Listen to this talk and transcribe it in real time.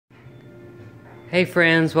Hey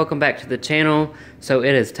friends, welcome back to the channel. So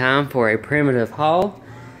it is time for a primitive haul.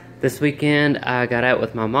 This weekend I got out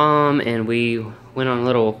with my mom and we went on a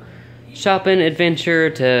little shopping adventure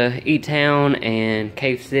to E-Town and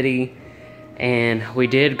Cave City. And we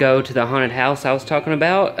did go to the haunted house I was talking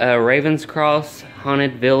about, Ravenscross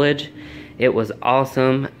Haunted Village. It was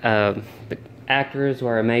awesome. The actors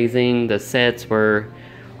were amazing. The sets were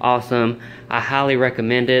awesome. I highly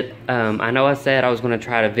recommend it. I know I said I was going to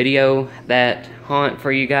try to video that haunt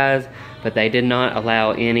for you guys, but they did not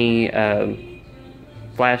allow any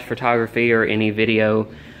flash photography or any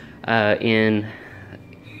video in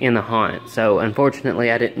the haunt. So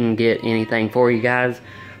unfortunately I didn't get anything for you guys,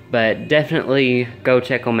 but definitely go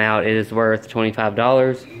check them out. It is worth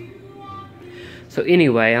 $25. So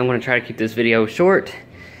anyway, I'm going to try to keep this video short.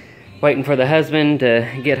 Waiting for the husband to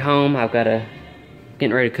get home.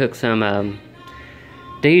 Getting ready to cook some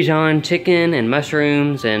Dijon chicken and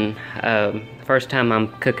mushrooms, and first time I'm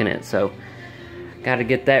cooking it, so gotta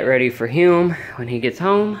get that ready for him when he gets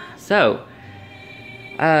home. So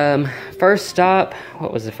first stop,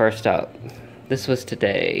 what was the first stop? This was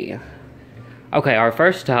today. Okay, our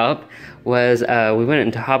first stop was we went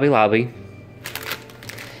into Hobby Lobby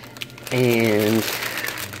and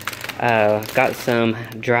got some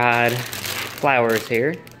dried flowers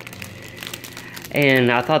here.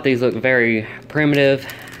 And I thought these looked very primitive.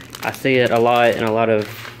 I see it a lot in a lot of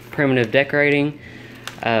primitive decorating.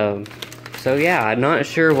 So yeah, I'm not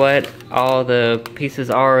sure what all the pieces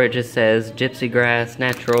are. It just says gypsy grass,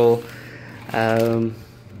 natural. Yeah,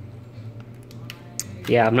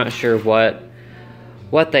 I'm not sure what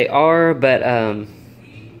they are, but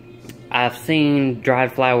I've seen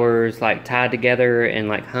dried flowers like tied together and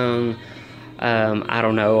like hung, I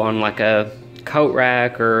don't know, on like a coat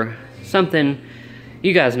rack or something.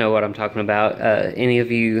 You guys know what I'm talking about. Any of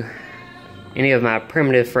my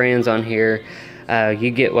primitive friends on here, you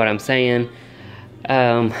get what I'm saying.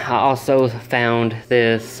 I also found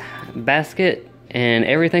this basket, and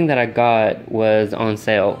everything that I got was on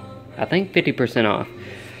sale. I think 50% off.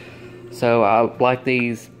 So I like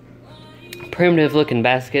these primitive looking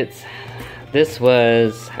baskets. This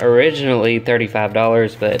was originally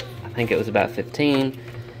 $35, but I think it was about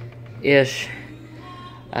 15-ish.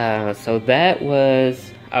 So that was,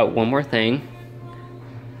 oh, one more thing.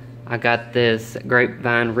 I got this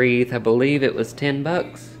grapevine wreath. I believe it was 10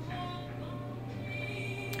 bucks.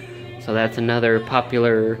 So that's another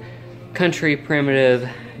popular country primitive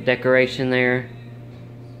decoration there.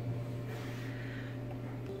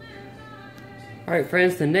 Alright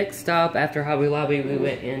friends, the next stop after Hobby Lobby, we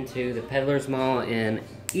went into the Peddler's Mall in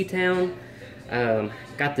E-Town.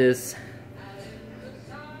 Got this.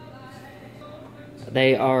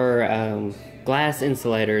 They are glass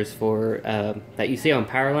insulators for that you see on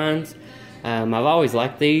power lines. I've always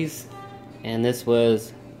liked these, and this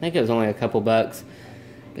was, I think it was only a couple bucks,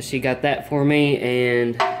 but she got that for me.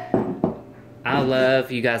 And I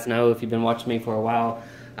love, you guys know if you've been watching me for a while,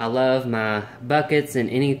 I love my buckets and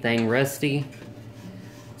anything rusty.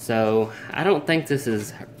 So I don't think this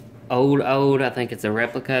is old. I think it's a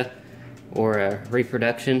replica or a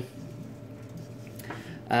reproduction.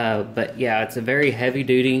 But yeah, it's a very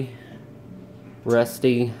heavy-duty,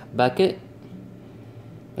 rusty bucket.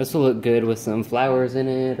 This will look good with some flowers in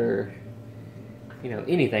it, or, you know,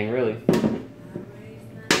 anything really.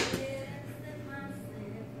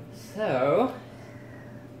 So,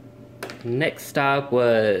 next stop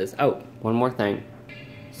was, oh, one more thing.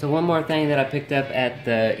 So one more thing that I picked up at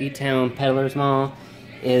the E-Town Peddler's Mall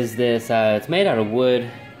is this, it's made out of wood,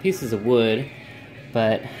 pieces of wood,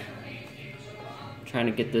 but trying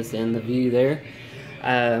to get this in the view there.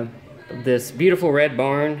 This beautiful red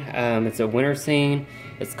barn. It's a winter scene.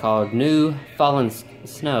 It's called New Fallen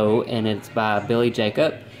Snow, and it's by Billy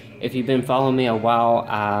Jacob. If you've been following me a while,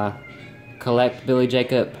 I collect Billy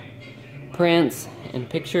Jacob prints and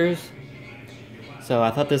pictures. So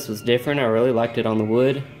I thought this was different. I really liked it on the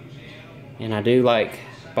wood, and I do like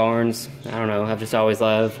barns. I don't know, I've just always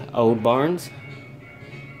loved old barns.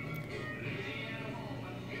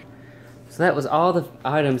 So that was all the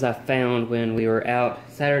items I found when we were out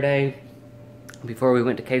Saturday before we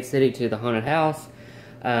went to Cave City to the haunted house.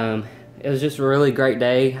 It was just a really great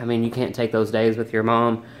day. I mean, you can't take those days with your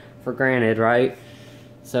mom for granted, right?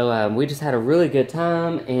 So we just had a really good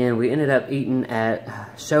time, and we ended up eating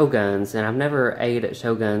at Shogun's. And I've never ate at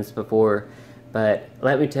Shogun's before, but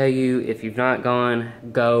let me tell you, if you've not gone,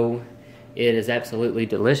 go. It is absolutely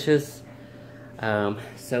delicious. So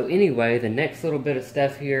anyway, the next little bit of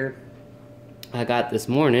stuff here I got this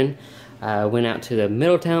morning. Went out to the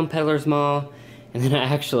Middletown Peddler's Mall, and then I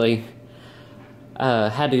actually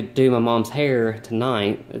had to do my mom's hair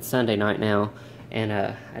tonight. It's Sunday night now, And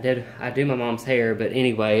I do my mom's hair, but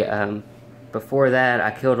anyway, before that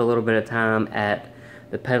I killed a little bit of time at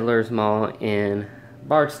the Peddler's Mall in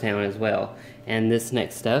Bardstown as well. And this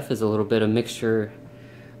next stuff is a little bit of mixture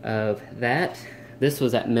of that. This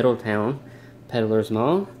was at Middletown Peddler's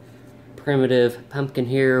Mall. Primitive pumpkin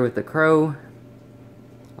here with the crow.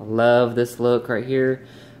 I love this look right here.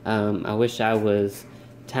 I wish I was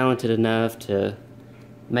talented enough to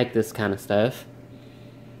make this kind of stuff,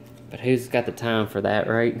 but who's got the time for that,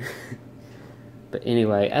 right? But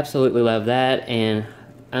anyway, absolutely love that, and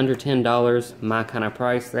under $10, my kind of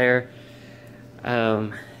price there.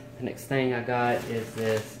 The next thing I got is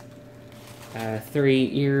this 3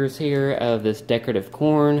 ears here of this decorative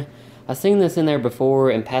corn. I've seen this in there before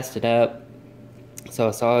and passed it up, so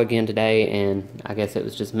I saw it again today, and I guess it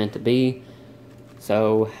was just meant to be.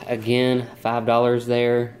 So again, $5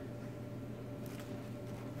 there.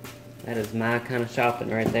 That is my kind of shopping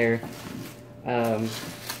right there. The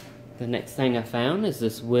next thing I found is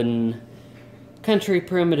this wooden country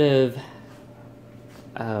primitive,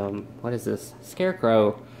 what is this?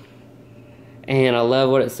 Scarecrow. And I love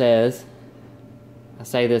what it says. I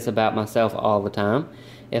say this about myself all the time,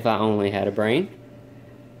 if I only had a brain.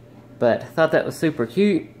 But I thought that was super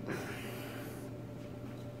cute.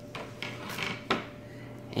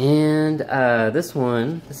 And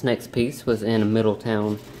this next piece was in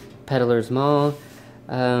Middletown Peddler's Mall.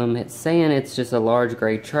 It's saying it's just a large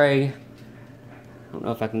gray tray. I don't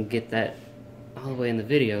know if I can get that all the way in the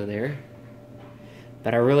video there.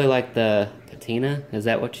 But I really like the patina. Is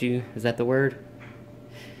that the word?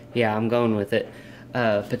 Yeah, I'm going with it.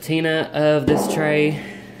 Patina of this tray.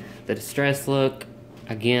 The distressed look.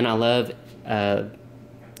 Again, I love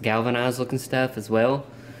galvanized looking stuff as well.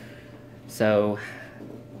 So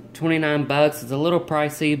 29 bucks is a little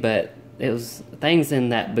pricey, but things in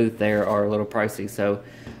that booth there are a little pricey, so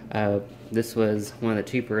this was one of the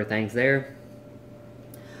cheaper things there.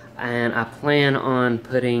 And I plan on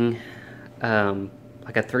putting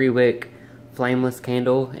like a 3-wick flameless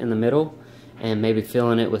candle in the middle, and maybe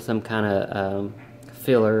filling it with some kind of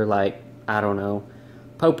filler, like, I don't know,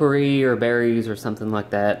 potpourri or berries or something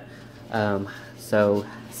like that. So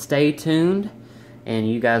stay tuned, and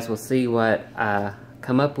you guys will see what I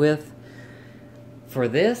come up with for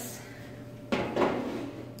this.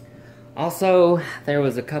 Also, there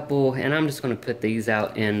was a couple, and I'm just going to put these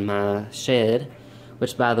out in my shed,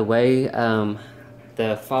 which, by the way,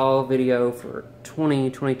 the fall video for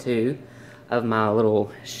 2022 of my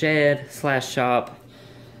little shed / shop,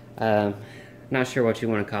 not sure what you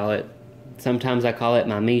want to call it. Sometimes I call it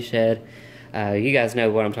my me shed. You guys know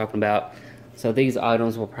what I'm talking about. So these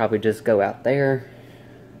items will probably just go out there,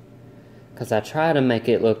 because I try to make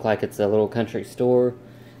it look like it's a little country store,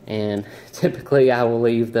 and typically I will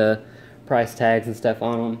leave the price tags and stuff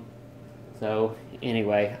on them. So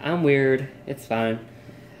anyway, I'm weird, it's fine.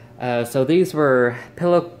 So these were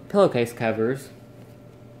pillowcase covers,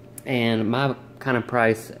 and my kind of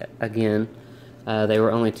price, again, they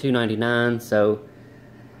were only $2.99, so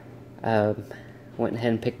went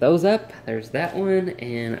ahead and picked those up. There's that one,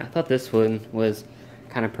 and I thought this one was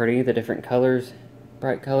kind of pretty, the different colors,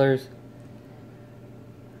 bright colors.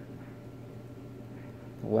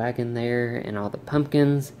 Wagon there and all the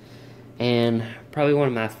pumpkins. And probably one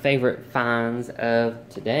of my favorite finds of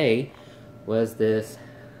today was this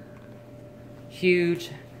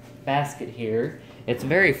huge basket here. It's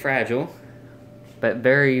very fragile, but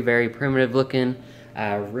very, very primitive looking.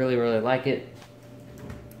 I really, really like it.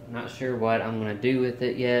 I'm not sure what I'm going to do with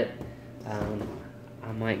it yet.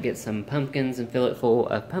 I might get some pumpkins and fill it full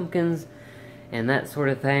of pumpkins and that sort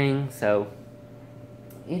of thing. So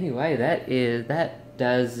anyway, that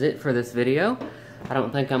does it for this video. I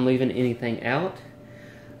don't think I'm leaving anything out.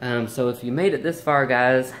 So if you made it this far,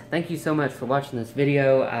 guys, thank you so much for watching this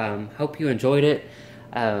video. Hope you enjoyed it.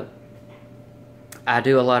 I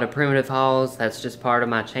do a lot of primitive hauls. That's just part of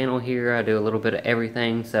my channel here. I do a little bit of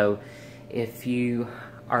everything. So if you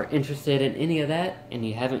are interested in any of that and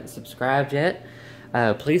you haven't subscribed yet,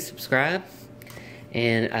 please subscribe.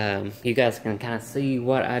 And you guys can kind of see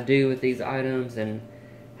what I do with these items and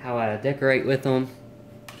how I decorate with them.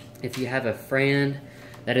 If you have a friend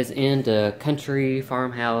that is into country,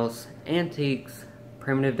 farmhouse, antiques,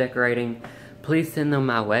 primitive decorating, please send them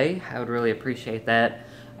my way. I would really appreciate that.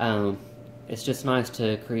 It's just nice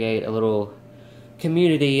to create a little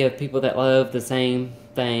community of people that love the same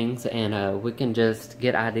things, and we can just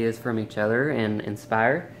get ideas from each other and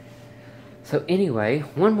inspire. So anyway,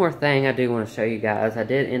 one more thing I do want to show you guys. I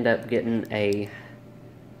did end up getting a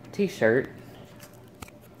t-shirt.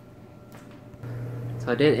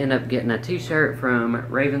 So I did end up getting a t-shirt from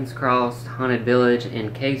Ravenscross Haunted Village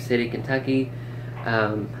in Cave City, Kentucky.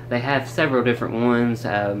 They have several different ones.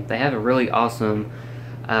 They have a really awesome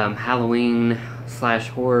Halloween slash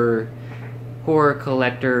horror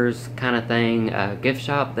collectors kind of thing gift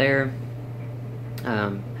shop there.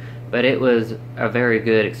 But it was a very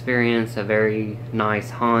good experience, a very nice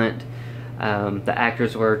haunt. The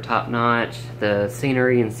actors were top notch. The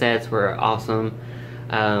scenery and sets were awesome.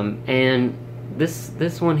 And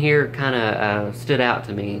this one here kind of stood out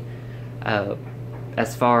to me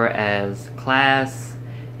as far as class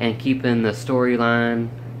and keeping the storyline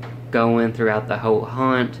going throughout the whole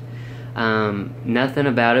haunt. Nothing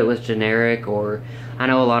about it was generic, or I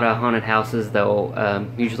know a lot of haunted houses, they'll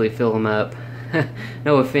usually fill them up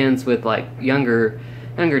no offense, with like younger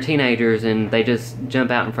teenagers, and they just jump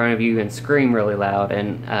out in front of you and scream really loud,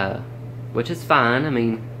 and which is fine. I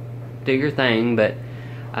mean, do your thing, but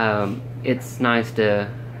it's nice to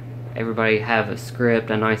everybody have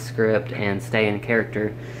a nice script, and stay in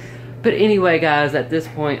character. But anyway, guys, at this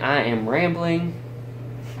point I am rambling.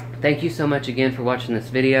 Thank you so much again for watching this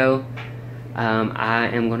video. I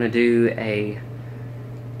am going to do a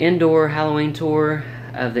indoor Halloween tour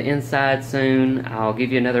of the inside soon. I'll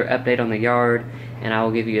give you another update on the yard, and I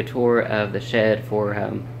will give you a tour of the shed for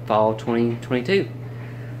fall 2022.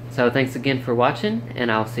 So thanks again for watching,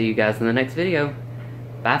 and I'll see you guys in the next video.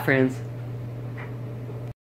 Bye, friends.